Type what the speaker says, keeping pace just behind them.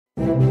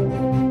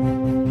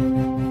Welcome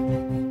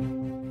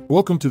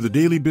to the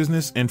Daily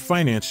Business and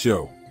Finance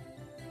Show.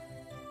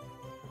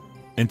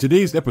 In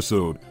today's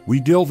episode, we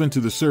delve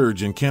into the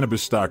surge in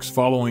cannabis stocks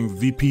following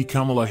VP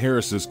Kamala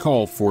Harris's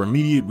call for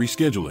immediate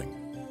rescheduling.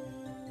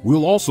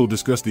 We'll also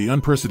discuss the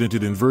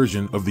unprecedented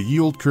inversion of the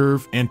yield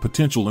curve and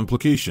potential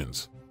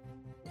implications.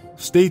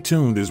 Stay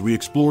tuned as we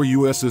explore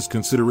U.S.'s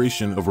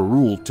consideration of a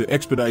rule to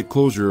expedite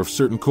closure of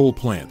certain coal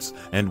plants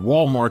and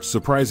Walmart's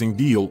surprising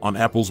deal on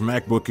Apple's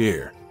MacBook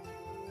Air.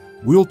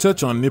 We'll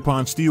touch on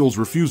Nippon Steel's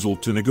refusal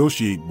to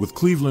negotiate with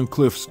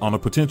Cleveland-Cliffs on a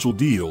potential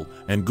deal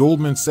and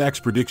Goldman Sachs'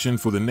 prediction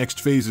for the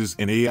next phases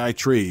in AI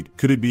trade.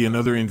 Could it be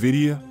another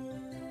Nvidia?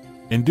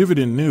 In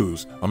dividend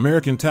news,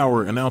 American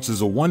Tower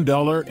announces a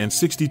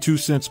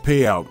 $1.62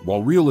 payout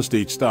while real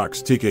estate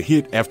stocks take a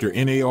hit after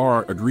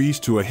NAR agrees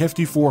to a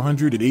hefty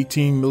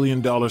 $418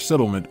 million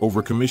settlement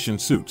over commission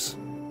suits.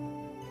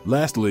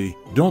 Lastly,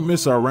 don't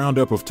miss our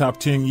roundup of top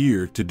 10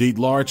 year-to-date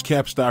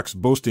large-cap stocks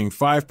boasting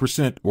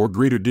 5% or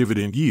greater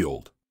dividend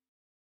yield.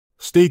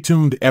 Stay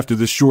tuned after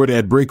this short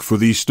ad break for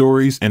these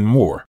stories and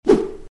more.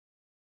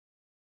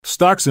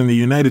 Stocks in the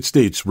United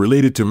States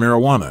related to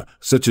marijuana,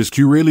 such as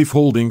Curaleaf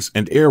Holdings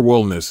and Air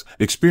Wellness,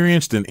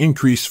 experienced an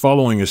increase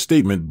following a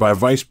statement by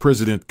Vice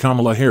President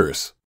Kamala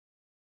Harris.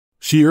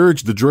 She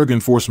urged the Drug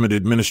Enforcement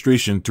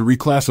Administration to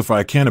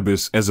reclassify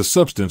cannabis as a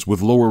substance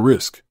with lower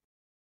risk.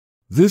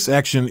 This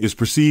action is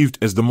perceived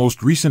as the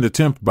most recent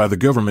attempt by the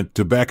government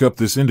to back up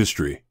this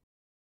industry.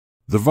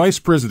 The vice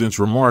president's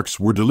remarks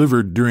were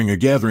delivered during a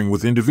gathering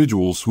with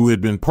individuals who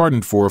had been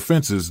pardoned for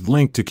offenses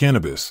linked to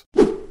cannabis.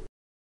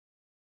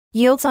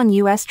 Yields on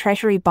U.S.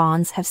 Treasury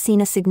bonds have seen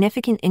a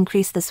significant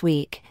increase this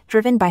week,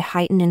 driven by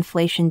heightened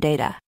inflation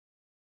data.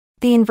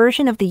 The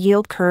inversion of the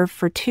yield curve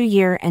for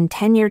 2-year and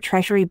 10-year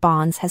Treasury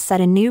bonds has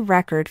set a new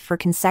record for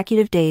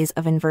consecutive days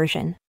of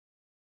inversion.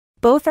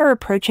 Both are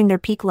approaching their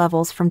peak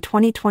levels from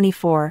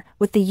 2024,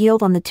 with the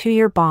yield on the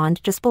 2-year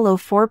bond just below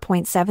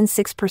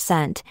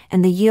 4.76%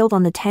 and the yield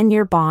on the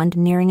 10-year bond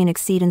nearing an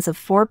exceedance of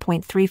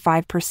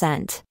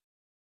 4.35%.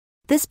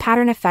 This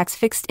pattern affects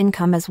fixed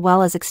income as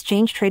well as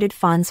exchange-traded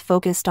funds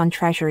focused on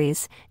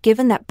treasuries,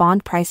 given that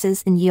bond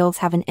prices and yields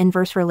have an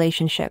inverse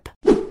relationship.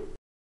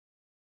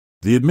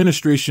 The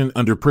administration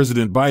under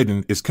President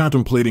Biden is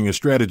contemplating a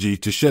strategy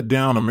to shut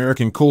down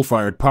American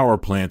coal-fired power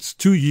plants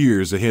 2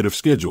 years ahead of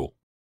schedule.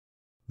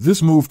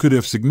 This move could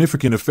have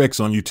significant effects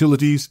on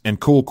utilities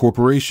and coal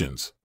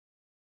corporations.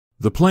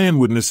 The plan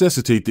would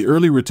necessitate the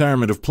early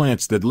retirement of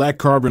plants that lack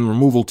carbon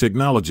removal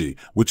technology,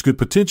 which could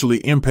potentially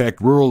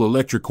impact rural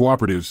electric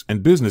cooperatives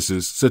and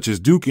businesses such as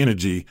Duke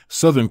Energy,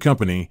 Southern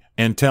Company,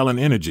 and Talon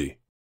Energy.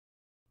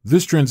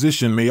 This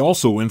transition may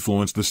also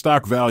influence the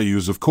stock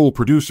values of coal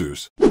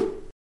producers.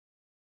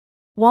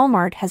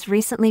 Walmart has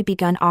recently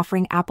begun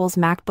offering Apple's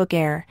MacBook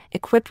Air,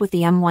 equipped with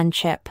the M1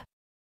 chip.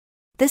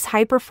 This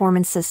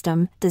high-performance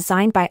system,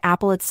 designed by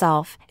Apple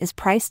itself, is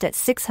priced at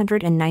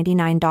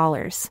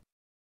 $699.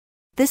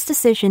 This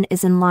decision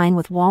is in line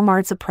with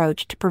Walmart's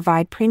approach to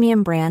provide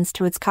premium brands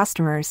to its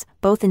customers,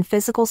 both in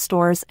physical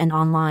stores and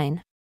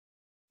online.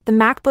 The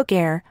MacBook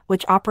Air,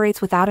 which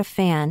operates without a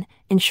fan,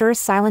 ensures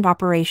silent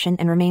operation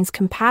and remains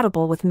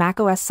compatible with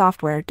macOS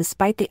software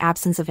despite the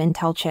absence of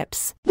Intel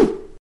chips.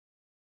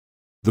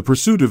 The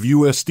pursuit of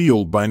U.S.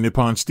 steel by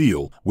Nippon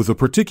Steel, with a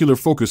particular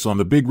focus on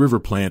the Big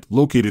River plant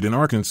located in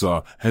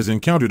Arkansas, has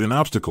encountered an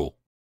obstacle.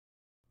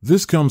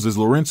 This comes as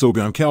Lourenco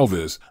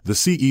Goncalves, the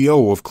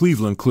CEO of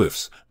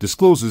Cleveland-Cliffs,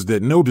 discloses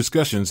that no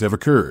discussions have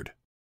occurred.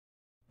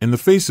 In the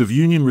face of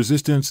union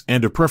resistance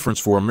and a preference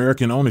for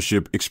American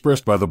ownership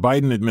expressed by the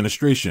Biden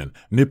administration,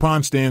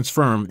 Nippon stands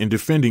firm in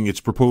defending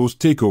its proposed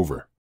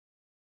takeover.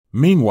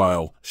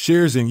 Meanwhile,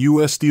 shares in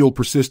U.S. Steel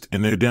persist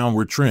in their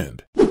downward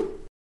trend.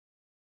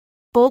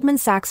 Goldman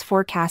Sachs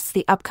forecasts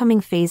the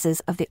upcoming phases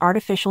of the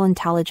artificial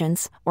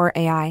intelligence, or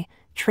AI,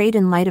 trade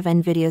in light of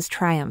Nvidia's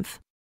triumph.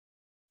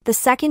 The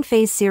second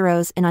phase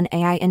zeroes in on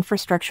AI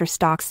infrastructure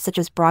stocks such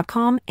as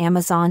Broadcom,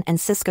 Amazon, and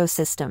Cisco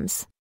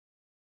Systems.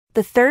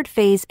 The third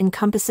phase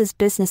encompasses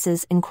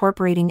businesses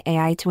incorporating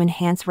AI to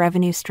enhance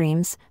revenue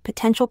streams.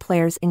 Potential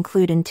players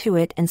include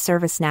Intuit and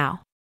ServiceNow.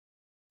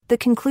 The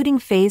concluding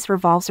phase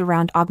revolves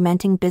around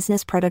augmenting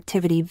business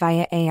productivity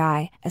via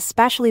AI,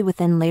 especially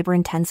within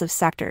labor-intensive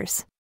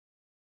sectors.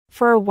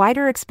 For a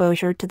wider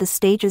exposure to the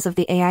stages of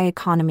the AI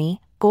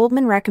economy,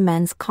 Goldman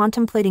recommends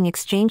contemplating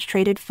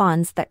exchange-traded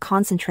funds that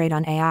concentrate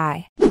on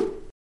AI.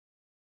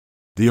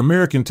 The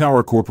American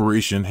Tower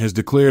Corporation has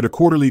declared a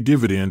quarterly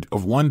dividend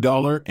of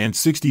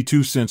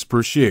 $1.62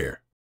 per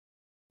share.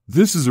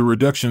 This is a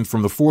reduction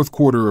from the fourth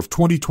quarter of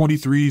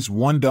 2023's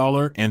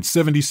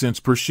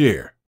 $1.70 per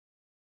share.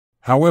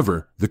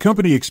 However, the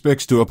company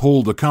expects to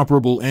uphold a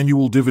comparable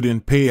annual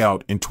dividend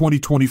payout in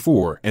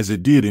 2024 as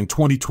it did in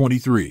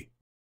 2023.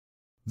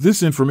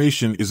 This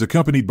information is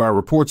accompanied by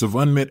reports of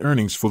unmet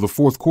earnings for the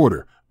fourth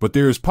quarter, but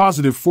there is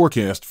positive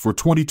forecast for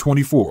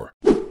 2024.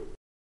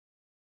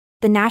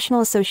 The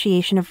National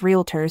Association of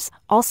Realtors,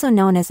 also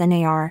known as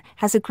NAR,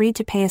 has agreed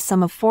to pay a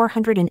sum of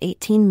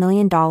 $418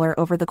 million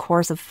over the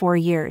course of 4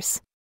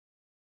 years.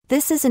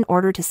 This is in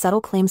order to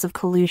settle claims of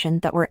collusion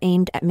that were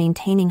aimed at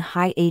maintaining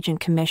high agent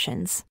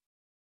commissions.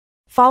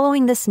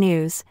 Following this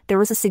news, there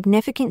was a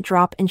significant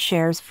drop in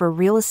shares for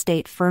real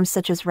estate firms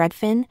such as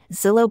Redfin,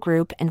 Zillow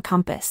Group, and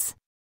Compass.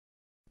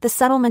 The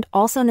settlement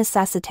also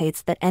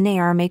necessitates that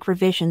NAR make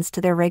revisions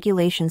to their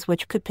regulations,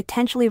 which could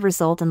potentially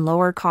result in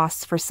lower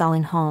costs for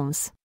selling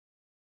homes.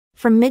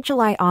 From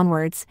mid-July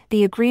onwards,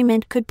 the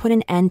agreement could put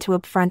an end to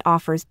upfront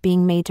offers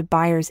being made to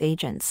buyers'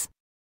 agents.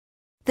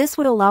 This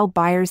would allow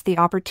buyers the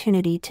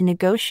opportunity to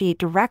negotiate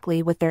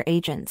directly with their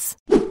agents.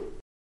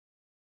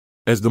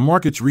 As the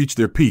markets reach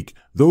their peak,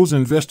 those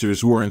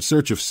investors who are in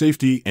search of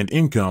safety and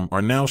income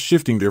are now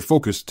shifting their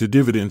focus to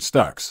dividend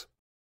stocks.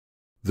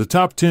 The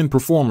top 10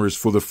 performers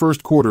for the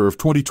first quarter of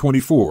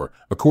 2024,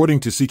 according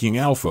to Seeking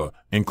Alpha,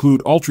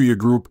 include Altria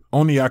Group,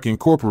 ONIAC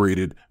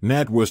Incorporated,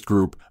 NatWest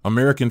Group,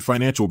 American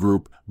Financial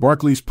Group,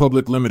 Barclays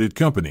Public Limited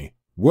Company,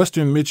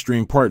 Western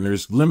Midstream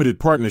Partners Limited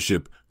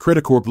Partnership,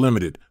 Credicorp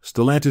Limited,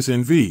 Stellantis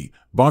NV,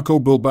 Banco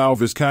Bilbao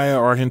Vizcaya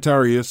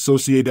Argentaria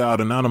Sociedad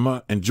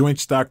Anónima, and joint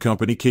stock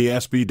company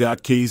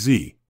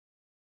KSB.KZ.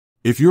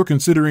 If you're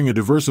considering a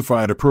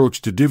diversified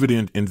approach to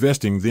dividend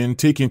investing, then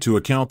take into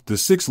account the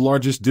 6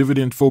 largest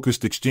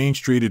dividend-focused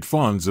exchange-traded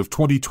funds of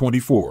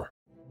 2024.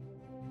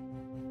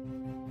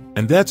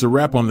 And that's a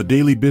wrap on the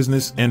Daily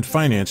Business and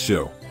Finance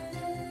Show.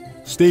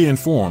 Stay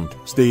informed,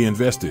 stay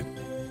invested.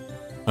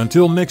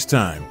 Until next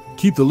time,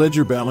 keep the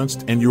ledger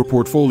balanced and your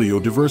portfolio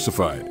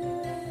diversified.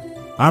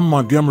 I'm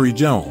Montgomery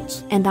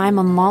Jones. And I'm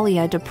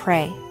Amalia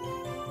Dupre.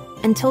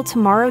 Until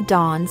tomorrow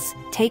dawns,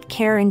 take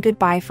care and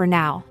goodbye for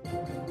now.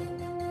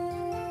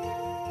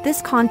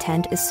 This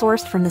content is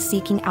sourced from the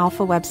Seeking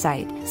Alpha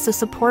website, so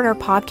support our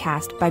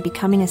podcast by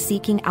becoming a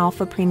Seeking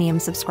Alpha Premium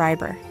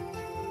subscriber.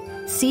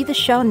 See the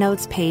show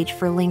notes page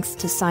for links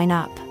to sign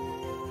up.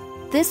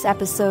 This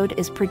episode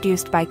is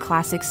produced by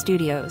Classic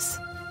Studios.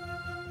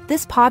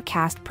 This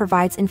podcast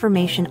provides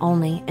information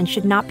only and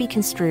should not be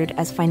construed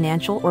as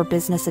financial or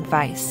business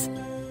advice.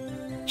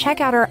 Check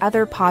out our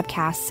other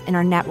podcasts in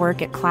our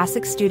network at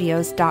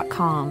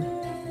classicstudios.com.